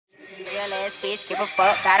Real ass bitch, give a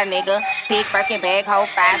fuck about a nigga. Big Birkin bag, hold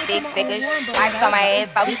 5-6 figures. Wipes on my ass,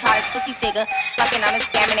 so he call his pussy tigger. Fucking on a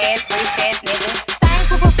scamming ass, rich ass nigga. Same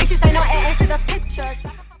group of bitches, ain't no ass in the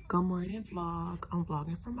picture. Good morning vlog. I'm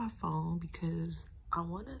vlogging from my phone because I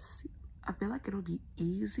want to see. I feel like it'll be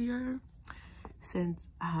easier since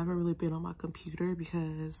I haven't really been on my computer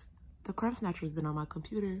because the crumb snatcher's been on my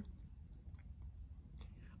computer.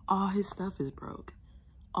 All his stuff is broke.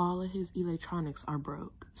 All of his electronics are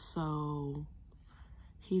broke. So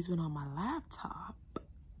he's been on my laptop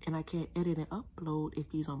and I can't edit and upload if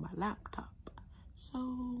he's on my laptop.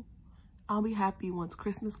 So I'll be happy once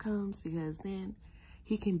Christmas comes because then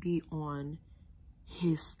he can be on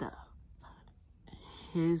his stuff.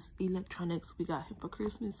 His electronics we got him for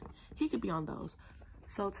Christmas, he could be on those.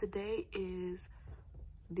 So today is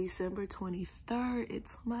December 23rd.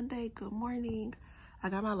 It's Monday. Good morning. I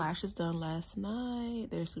got my lashes done last night.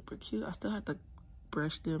 They're super cute. I still have to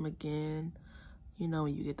brush them again. You know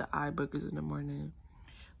when you get the eye boogers in the morning.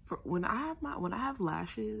 For when I have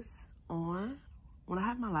lashes on, when I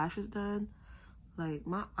have my lashes done, like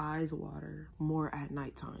my eyes water more at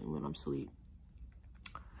nighttime when I'm asleep.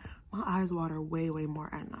 My eyes water way more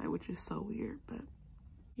at night, which is so weird, but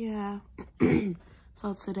yeah.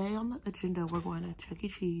 So today on the agenda, we're going to Chuck E.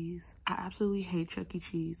 Cheese. I absolutely hate Chuck E.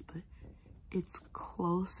 Cheese, but it's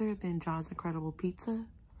closer than John's Incredible Pizza.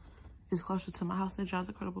 It's closer to my house than John's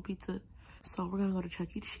Incredible Pizza. So we're gonna go to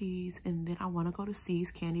Chuck E. Cheese, and then I wanna go to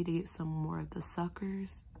See's Candy to get some more of the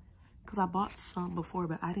suckers. Cause I bought some before,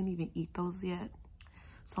 but I didn't even eat those yet.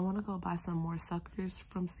 So I wanna go buy some more suckers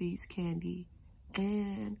from See's Candy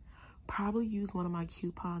and probably use one of my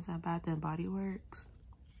coupons at Bath and Body Works.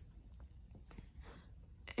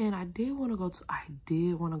 And I did want to go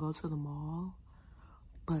to the mall,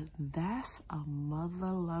 but that's a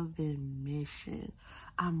mother-loving mission.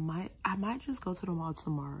 I might just go to the mall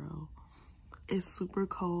tomorrow. It's super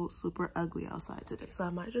cold, super ugly outside today, so I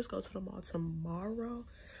might just go to the mall tomorrow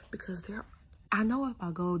because I know if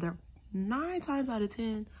I go there 9 times out of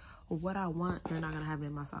 10, what I want, they're not gonna have it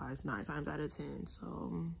in my size 9 times out of 10.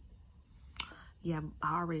 So yeah,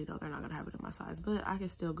 I already know they're not gonna have it in my size, but I can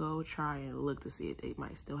still go try and look to see if they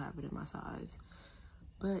might still have it in my size.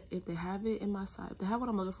 But if they have it in my size, if they have what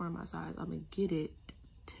I'm looking for in my size, I'm gonna get it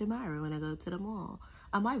tomorrow when I go to the mall.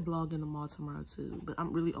 I might vlog in the mall tomorrow too, but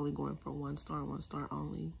I'm really only going for one store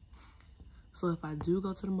only. So if I do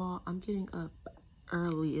go to the mall, I'm getting up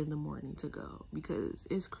early in the morning to go because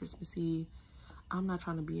it's Christmas Eve. I'm not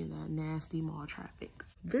trying to be in that nasty mall traffic.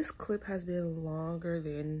 This clip has been longer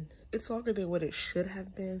than what it should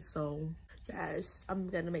have been. So guys, I'm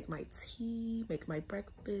gonna make my tea, make my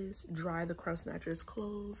breakfast, dry the crumb snatcher's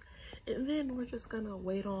clothes, and then we're just gonna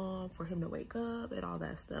wait on for him to wake up and all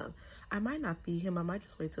that stuff. I might not feed him. I might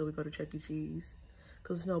just wait till we go to Chuck E. Cheese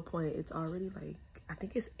because there's no point. It's already like, I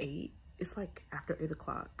think it's 8. It's like after 8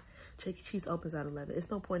 o'clock. Chuck E. Cheese opens at 11. It's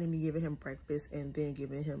no point in me giving him breakfast and then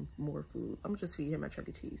giving him more food. I'm just feeding him at Chuck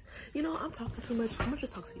E. Cheese. You know, I'm talking too much. I'm gonna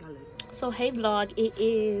just talk to y'all later. So hey vlog, it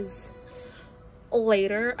is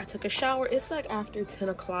later. I took a shower. It's like after 10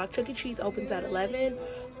 o'clock. Chuck E. Cheese opens at 11.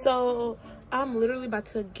 So I'm literally about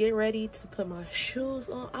to get ready to put my shoes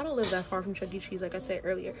on. I don't live that far from Chuck E. Cheese, like I said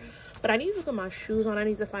earlier, but I need to put my shoes on. I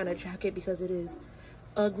need to find a jacket because it is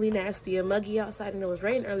ugly, nasty, and muggy outside, and it was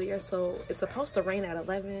raining earlier. So it's supposed to rain at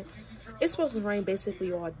 11. It's supposed to rain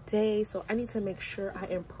basically all day, so I need to make sure I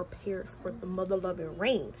am prepared for the mother-loving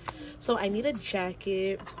rain. So I need a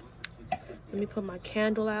jacket. Let me put my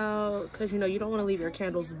candle out because you know you don't want to leave your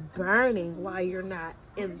candles burning while you're not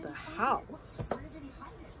in the house.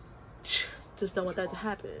 Just don't want that to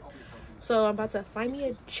happen. So I'm about to find me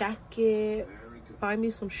a jacket, find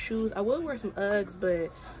me some shoes. I will wear some Uggs,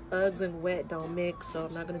 but Uggs and wet don't mix, so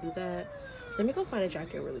I'm not gonna do that. Let me go find a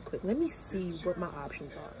jacket really quick. Let me see what my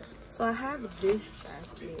options are. So I have this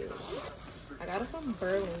jacket. I got it from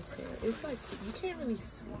Burlington. It's like, you can't really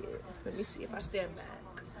see it. Let me see if I stand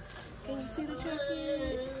back. Can you see the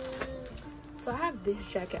jacket? So I have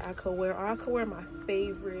this jacket I could wear, or I could wear my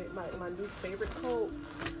favorite, my new favorite coat.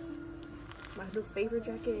 My new favorite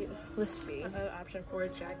jacket. Let's see. Another option for a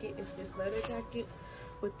jacket is this leather jacket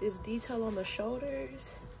with this detail on the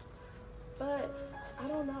shoulders. But I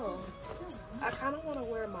don't know. I kind of want to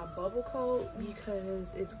wear my bubble coat because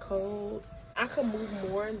it's cold. I could move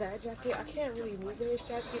more in that jacket. I can't really move in this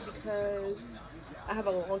jacket because I have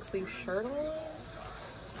a long sleeve shirt on.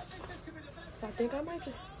 So I think I might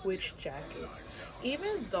just switch jackets.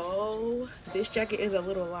 Even though this jacket is a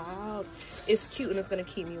little loud, it's cute and it's gonna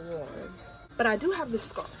keep me warm. But I do have this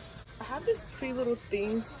scarf. I have this pretty little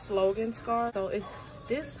thing slogan scarf. So it's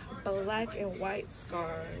this black and white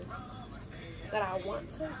scarf. that I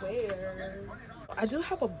want to wear. I do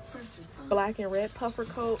have a black and red puffer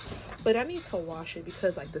coat, but I need to wash it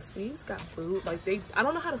because like the sleeves got food. Like I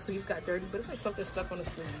don't know how the sleeves got dirty, but it's like something stuck on the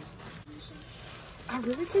sleeve. I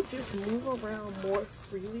really could just move around more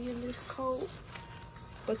freely in this coat,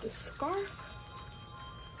 but the scarf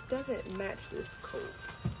doesn't match this coat.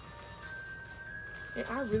 And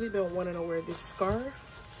I really don't want to wear this scarf,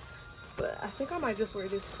 but I think I might just wear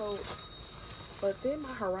this coat. But then my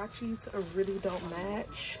Huaraches really don't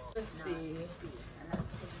match. Let's see.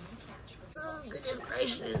 Oh, goodness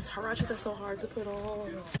gracious. Huaraches are so hard to put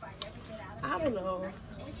on. I don't know.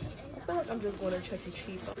 I feel like I'm just going to Chuck E.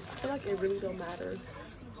 Cheese. I feel like it really don't matter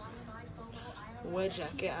what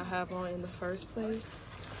jacket I have on in the first place,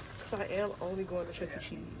 because I am only going to Chuck E.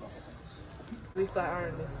 Cheese. At least I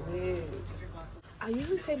iron this wig. I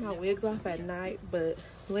usually take my wigs off at night, but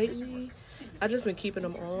lately I've just been keeping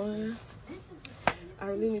them on. I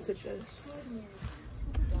really need to just...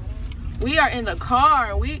 We are in the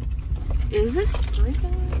car. Is this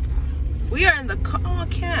drinking? We are in the car. Oh, I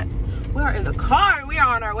can't. We are in the car and we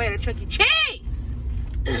are on our way to Chuck E. Cheese.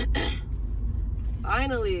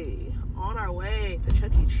 Finally, on our way to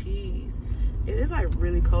Chuck E. Cheese. It is like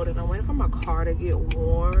really cold and I'm waiting for my car to get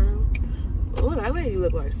warm. Oh, that lady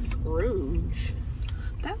looked like Scrooge.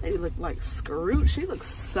 That lady looked like Scrooge. She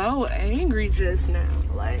looks so angry just now.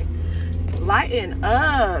 Like, lighten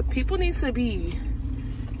up. People need to be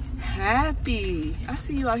happy. I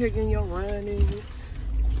see you out here getting your running.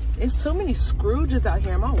 It's too many Scrooges out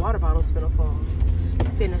here. My water bottle's finna fall.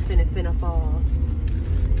 Finna fall.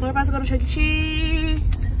 So we're about to go to Chuck E. Cheese.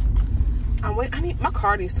 My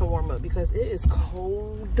car needs to warm up because it is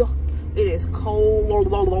cold. It is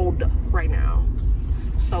cold right now.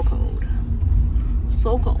 So cold.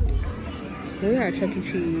 So cold. We're at Chuck E.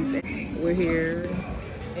 Cheese. We're here.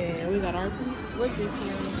 And we got our pizza. Look this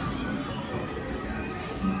here.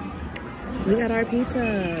 We got our pizza.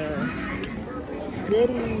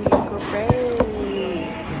 Goody. Great.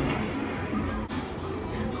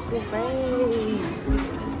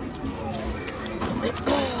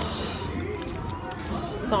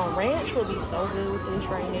 Some ranch will be so good with this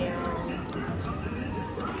right now.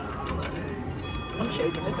 I'm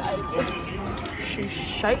shaking the table. She's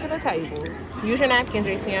shaking the table. Use your napkin,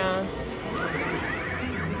 Jason.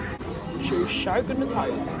 She's shaking the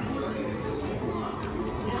table.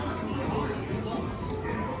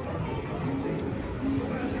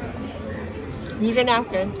 Use your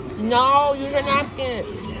napkin. No, use your napkin.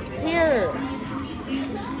 Here.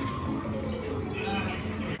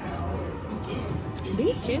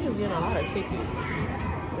 These kids is getting a lot of tickets.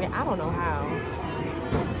 And I don't know how.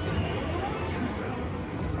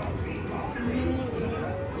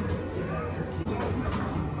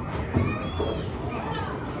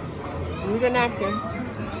 Use your napkin.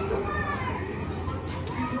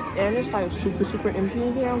 And it's like super empty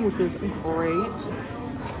in here, which is great.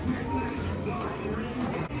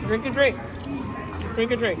 Drink a drink.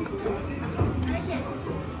 Drink a drink.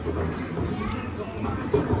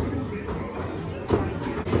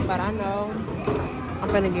 But I know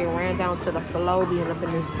I'm gonna get ran down to the floor being up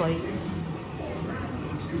in this place.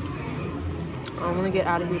 I'm gonna get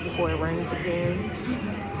out of here before it rains again.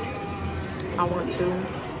 I want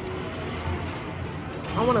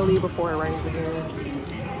to leave before it rains again.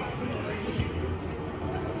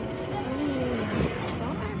 So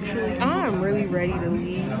actually, I'm really ready to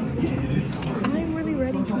leave. I'm really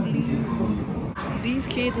ready to leave. These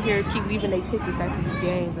kids here keep leaving their tickets after these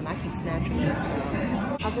games and I keep snatching them, so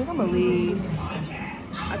I think I'm gonna leave.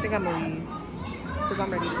 I think I'm gonna leave because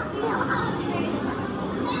I'm ready to go.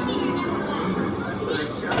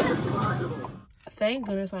 Thank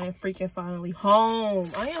goodness I am freaking finally home.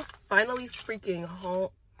 I am finally freaking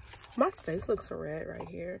home. My face looks red right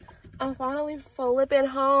here. I'm finally flipping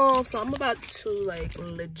home. So I'm about to like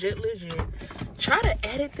legit try to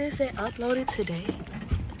edit this and upload it today.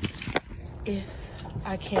 If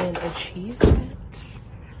I can achieve it.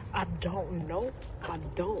 I don't know. I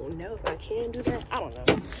don't know if I can do that. I don't know.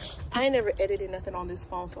 I ain't never edited nothing on this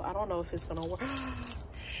phone, so I don't know if it's gonna work.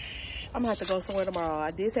 I'm gonna have to go somewhere tomorrow.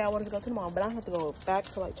 I did say I wanted to go to the mall, but I have to go back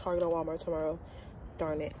to like Target or Walmart tomorrow.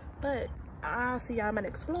 Darn it. But I'll see y'all in my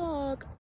next vlog.